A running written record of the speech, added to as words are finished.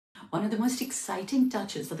One of the most exciting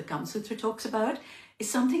touches that the Kama Sutra talks about is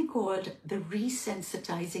something called the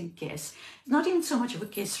resensitizing kiss. It's not even so much of a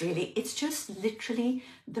kiss really, it's just literally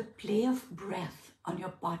the play of breath on your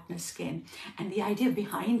partner's skin. And the idea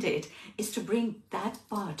behind it is to bring that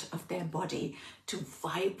part of their body to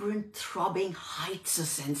vibrant, throbbing heights of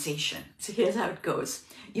sensation. So here's how it goes.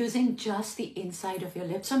 Using just the inside of your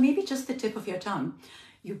lips, or maybe just the tip of your tongue,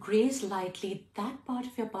 you graze lightly that part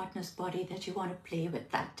of your partner's body that you want to play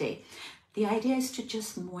with that day. The idea is to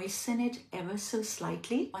just moisten it ever so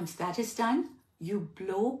slightly. Once that is done, you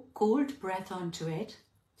blow cold breath onto it,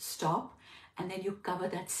 stop, and then you cover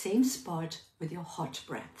that same spot with your hot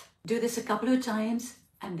breath. Do this a couple of times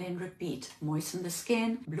and then repeat. Moisten the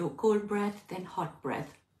skin, blow cold breath, then hot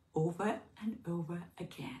breath, over and over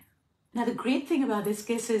again. Now the great thing about this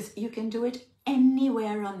kiss is you can do it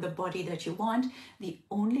anywhere on the body that you want. The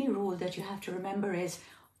only rule that you have to remember is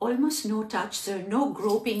almost no touch, so no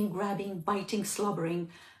groping, grabbing, biting, slobbering.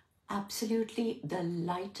 Absolutely the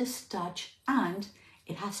lightest touch, and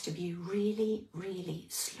it has to be really, really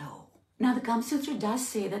slow. Now the Kama Sutra does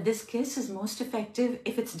say that this kiss is most effective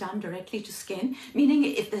if it's done directly to skin, meaning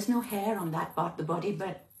if there's no hair on that part of the body,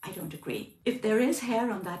 but I don't agree. If there is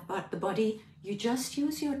hair on that part of the body, you just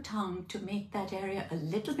use your tongue to make that area a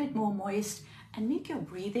little bit more moist and make your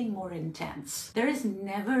breathing more intense. There is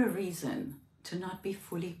never a reason to not be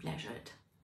fully pleasured.